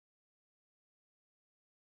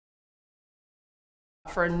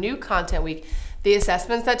For a new content week, the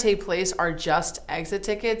assessments that take place are just exit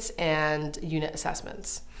tickets and unit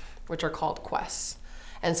assessments, which are called quests.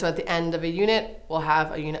 And so at the end of a unit, we'll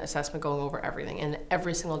have a unit assessment going over everything. And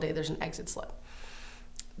every single day there's an exit slip.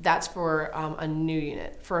 That's for a new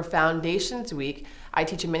unit. For a foundations week, I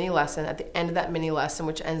teach a mini lesson. At the end of that mini lesson,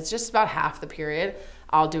 which ends just about half the period,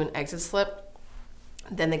 I'll do an exit slip.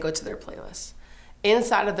 Then they go to their playlist.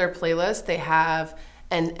 Inside of their playlist, they have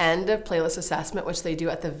an end of playlist assessment, which they do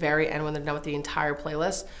at the very end when they're done with the entire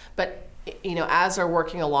playlist. But as they're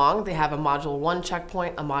working along, they have a module 1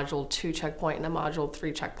 checkpoint, a module 2 checkpoint, and a module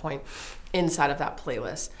 3 checkpoint inside of that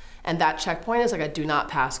playlist. And that checkpoint is like a do not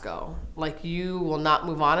pass go. Like, you will not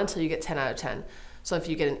move on until you get 10 out of 10. So if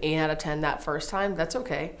you get an 8 out of 10 that first time, that's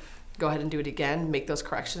okay. Go ahead and do it again, make those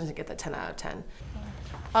corrections, and get that 10 out of 10.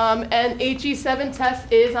 And HE7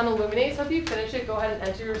 test is on Illuminate, so if you finish it, go ahead and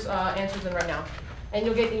enter your answers in right now. And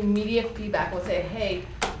you'll get immediate feedback. We'll say, hey,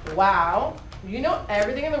 wow, you know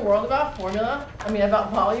everything in the world about formula,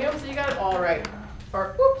 about volume, so you got it all right.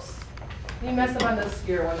 Or, whoops, you messed up on the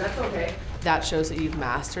skier one, that's okay. That shows that you've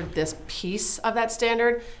mastered this piece of that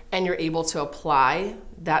standard, and you're able to apply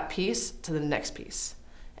that piece to the next piece.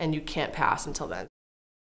 And you can't pass until then.